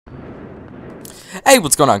Hey,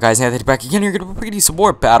 what's going on, guys? Anthony back again. You're gonna bring you some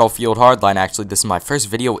more Battlefield Hardline. Actually, this is my first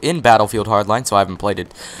video in Battlefield Hardline, so I haven't played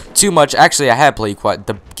it too much. Actually, I have played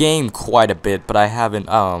the game quite a bit, but I haven't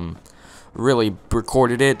really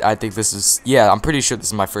recorded it. I think this is, yeah, I'm pretty sure this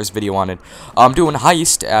is my first video on it. I'm doing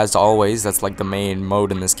Heist, as always. That's like the main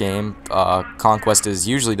mode in this game. Conquest is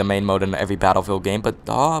usually the main mode in every Battlefield game, but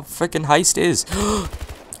freaking Heist is.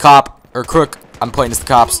 Cop, or crook. I'm playing as the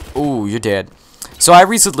cops. Ooh, you're dead. So I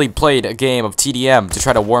recently played a game of TDM to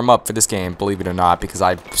try to warm up for this game, believe it or not, because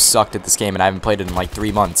I sucked at this game and I haven't played it in like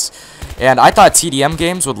 3 months. And I thought TDM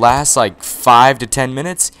games would last like 5 to 10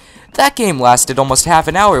 minutes. That game lasted almost half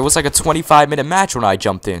an hour. It was like a 25-minute match when I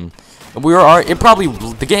jumped in. And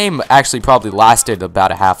the game actually probably lasted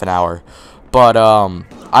about a half an hour. But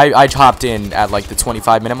I hopped in at like the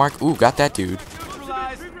 25-minute mark. Ooh, got that dude.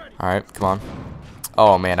 Alright, come on.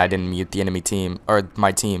 Oh man, I didn't mute the enemy team, or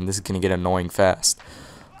my team. This is gonna get annoying fast.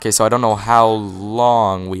 Okay, so I don't know how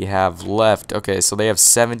long we have left. Okay, so they have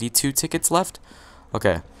 72 tickets left.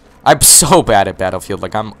 Okay, I'm so bad at Battlefield.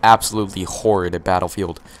 Like, I'm absolutely horrid at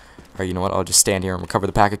Battlefield. Alright, you know what? I'll just stand here and recover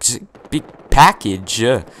the package.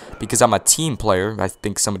 Because I'm a team player. I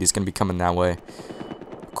think somebody's gonna be coming that way,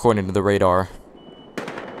 according to the radar.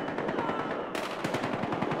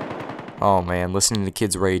 Oh man, listening to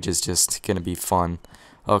kids rage is just gonna be fun.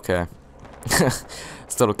 Okay.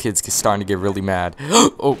 This little kid's starting to get really mad.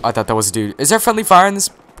 Oh, I thought that was a dude. Is there friendly fire in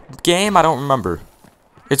this game? I don't remember.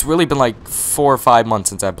 It's really been like 4 or 5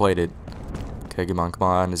 months since I played it. Okay, come on, come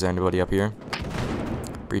on. Is there anybody up here?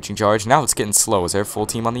 Breaching charge. Now it's getting slow. Is there a full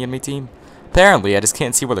team on the enemy team? Apparently, I just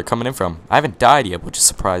can't see where they're coming in from. I haven't died yet, which is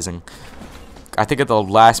surprising. I think at the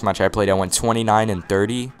last match I played, I went 29 and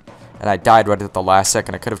 30. And I died right at the last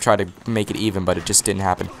second. I could have tried to make it even, but it just didn't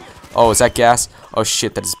happen. Oh, is that gas? Oh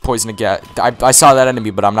shit, that is poison gas. I saw that enemy,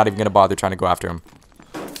 but I'm not even going to bother trying to go after him.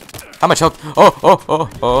 How much health?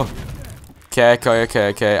 Oh.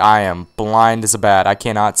 Okay. I am blind as a bat. I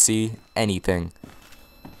cannot see anything.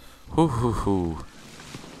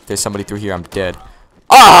 There's somebody through here. I'm dead.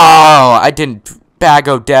 Oh, I didn't. Bag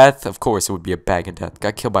of death. Of course it would be a bag of death.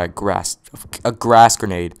 Got killed by a grass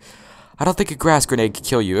grenade. I don't think a grass grenade can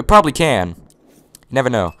kill you. It probably can. You never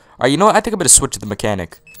know. Alright, you know what? I think I'm going to switch to the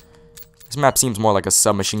mechanic. This map seems more like a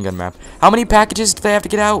submachine gun map. How many packages do they have to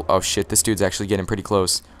get out? Oh shit, this dude's actually getting pretty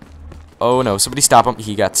close. Oh no, somebody stop him.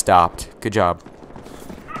 He got stopped. Good job.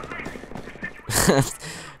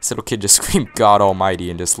 This little kid just screamed God Almighty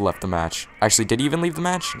and just left the match. Actually, did he even leave the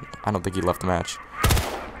match? I don't think he left the match.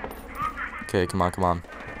 Okay, come on.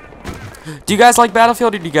 Do you guys like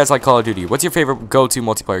Battlefield or do you guys like Call of Duty? What's your favorite go-to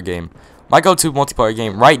multiplayer game? My go-to multiplayer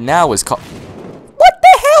game right now is What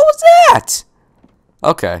the hell was that?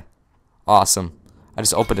 Okay. Awesome. I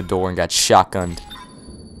just opened a door and got shotgunned.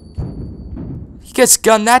 He gets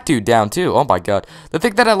gunned that dude down too. Oh my god. The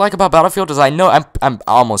thing that I like about Battlefield is I know I'm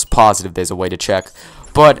almost positive there's a way to check.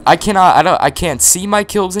 But I can't see my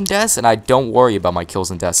kills and deaths, and I don't worry about my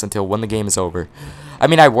kills and deaths until when the game is over. I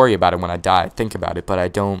mean, I worry about it when I die, think about it, but I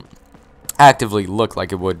don't actively look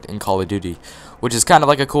like it would in Call of Duty, which is kind of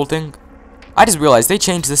like a cool thing. I just realized they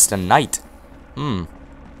changed this to night. Oh,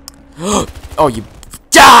 you.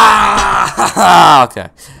 Okay.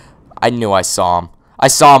 I knew I saw him. I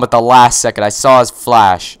saw him at the last second. I saw his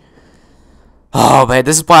flash. Oh man,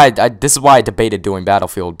 this is why I debated doing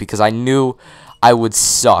Battlefield, because I knew I would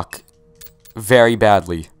suck very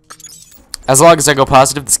badly. As long as I go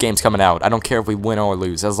positive, this game's coming out. I don't care if we win or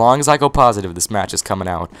lose. As long as I go positive, this match is coming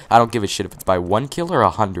out. I don't give a shit if it's by 1 kill or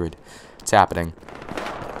 100. It's happening.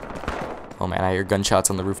 Oh man, I hear gunshots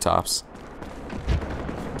on the rooftops.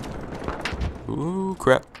 Ooh,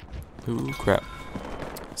 crap.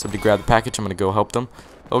 Somebody grab the package. I'm gonna go help them.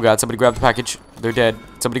 Oh god, somebody grab the package. They're dead.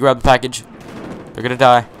 Somebody grab the package. They're gonna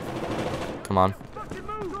die. Come on.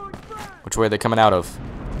 Which way are they coming out of?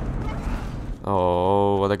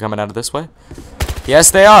 Oh, are they coming out of this way?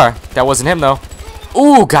 Yes, they are. That wasn't him, though.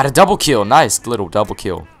 Ooh, got a double kill. Nice little double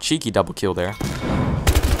kill. Cheeky double kill there.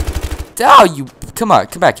 Oh, you... Come on,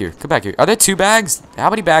 come back here. Are there 2 bags?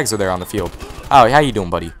 How many bags are there on the field? Oh, how you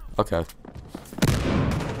doing, buddy? Okay.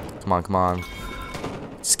 Come on.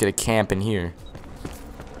 Just get a camp in here.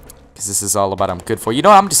 Because this is all about I'm good for. You know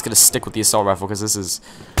what? I'm just going to stick with the assault rifle because this is...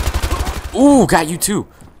 Ooh, got you too.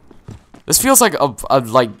 This feels like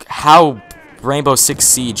like how Rainbow Six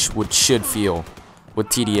Siege should feel with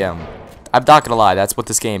TDM. I'm not gonna lie, that's what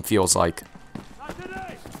this game feels like.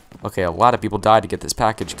 Okay, a lot of people died to get this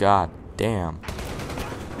package. God damn.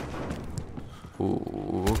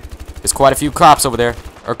 Ooh, there's quite a few cops over there,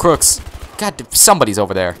 or crooks. God, somebody's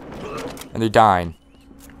over there, and they're dying.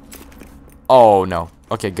 Oh no.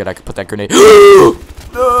 Okay, good. I can put that grenade.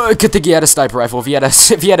 Good thing he had a sniper rifle. If he had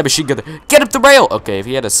a machine gun there. Get up the rail! Okay, if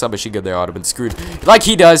he had a submachine gun there, I would have been screwed. Like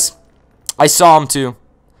he does. I saw him too.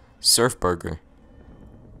 Surf burger.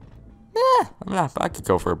 I could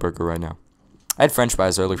go for a burger right now. I had french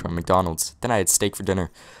fries earlier from McDonald's. Then I had steak for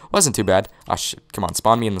dinner. Wasn't too bad. Oh shit, come on,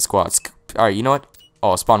 spawn me in the squads. Alright, you know what?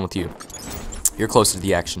 Oh, I'll spawn with you. You're closer to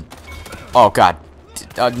the action. Oh god.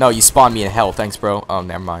 No, you spawned me in hell. Thanks, bro. Oh,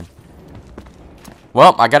 never mind.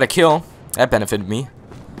 Well, I got a kill. That benefited me.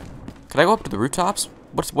 Could I go up to the rooftops?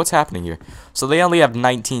 What's happening here? So they only have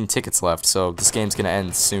 19 tickets left, so this game's gonna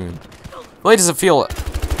end soon. Really doesn't feel...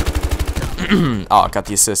 Oh, got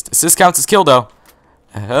the assist. Assist counts as kill, though.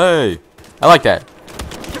 Hey. I like that.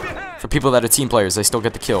 For people that are team players, they still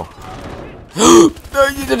get the kill.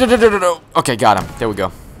 Okay, got him. There we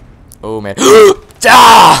go. Oh, man.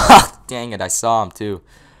 Ah! Dang it, I saw him, too.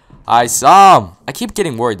 I saw him. I keep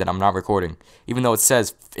getting worried that I'm not recording, even though it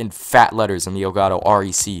says in fat letters in the Elgato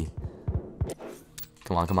REC.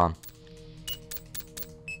 Come on, come on.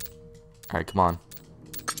 Alright, come on.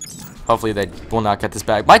 Hopefully they will not get this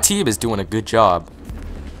back. My team is doing a good job.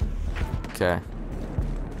 Okay.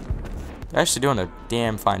 They're actually doing a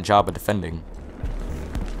damn fine job of defending.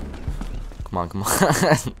 Come on, come on.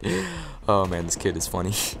 Oh man, this kid is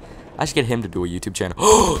funny. I should get him to do a YouTube channel.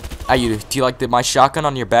 Do you like my shotgun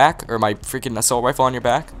on your back? Or my freaking assault rifle on your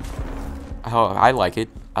back? Oh, I like it.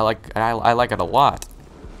 I like it a lot.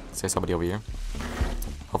 Is there somebody over here?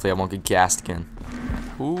 Hopefully I won't get gassed again.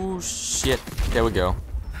 Ooh, shit. There we go.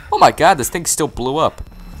 Oh my god, this thing still blew up.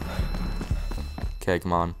 Okay,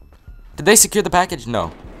 come on. Did they secure the package?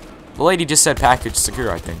 No. The lady just said package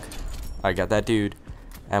secure, I think. I got that dude.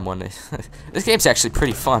 And one. This game's actually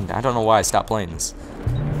pretty fun. I don't know why I stopped playing this.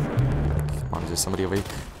 Come on, is there somebody over here?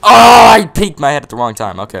 Oh, I peeked my head at the wrong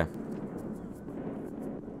time. Okay.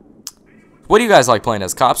 What do you guys like playing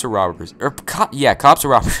as? Cops or robbers? Yeah, cops or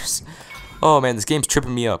robbers. Oh man, this game's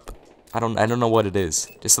tripping me up. I don't know what it is.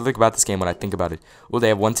 Just to think about this game when I think about it. Oh, they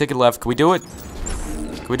have one ticket left. Can we do it?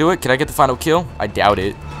 Can we do it? Can I get the final kill? I doubt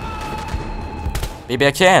it. Maybe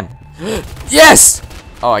I can. Yes!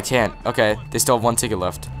 Oh, I can't. Okay, they still have one ticket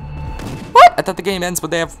left. What? I thought the game ends,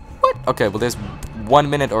 but they have... What? Okay, well, there's 1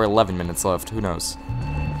 minute or 11 minutes left. Who knows?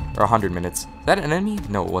 Or 100 minutes. Is that an enemy?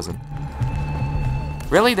 No, it wasn't.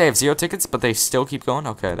 Really? They have 0 tickets, but they still keep going?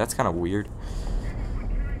 Okay, that's kind of weird.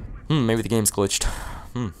 Maybe the game's glitched.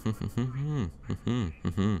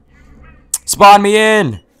 Spawn me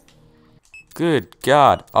in! Good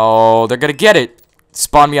God. Oh, they're gonna get it.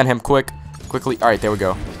 Spawn me on him quickly. Alright, there we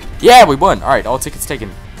go. Yeah, we won. Alright, all tickets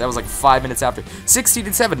taken. That was like 5 minutes after.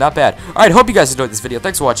 16-7, not bad. Alright, hope you guys enjoyed this video.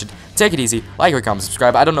 Thanks for watching. Take it easy. Like, rate, comment,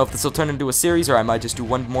 subscribe. I don't know if this will turn into a series or I might just do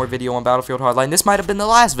one more video on Battlefield Hardline. This might have been the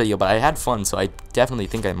last video, but I had fun, so I definitely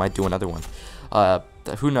think I might do another one.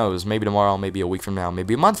 Who knows? Maybe tomorrow, maybe a week from now,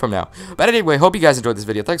 maybe a month from now. But anyway, hope you guys enjoyed this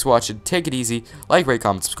video. Thanks for watching. Take it easy. Like, rate,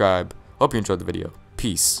 comment, subscribe. Hope you enjoyed the video.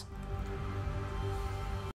 Peace.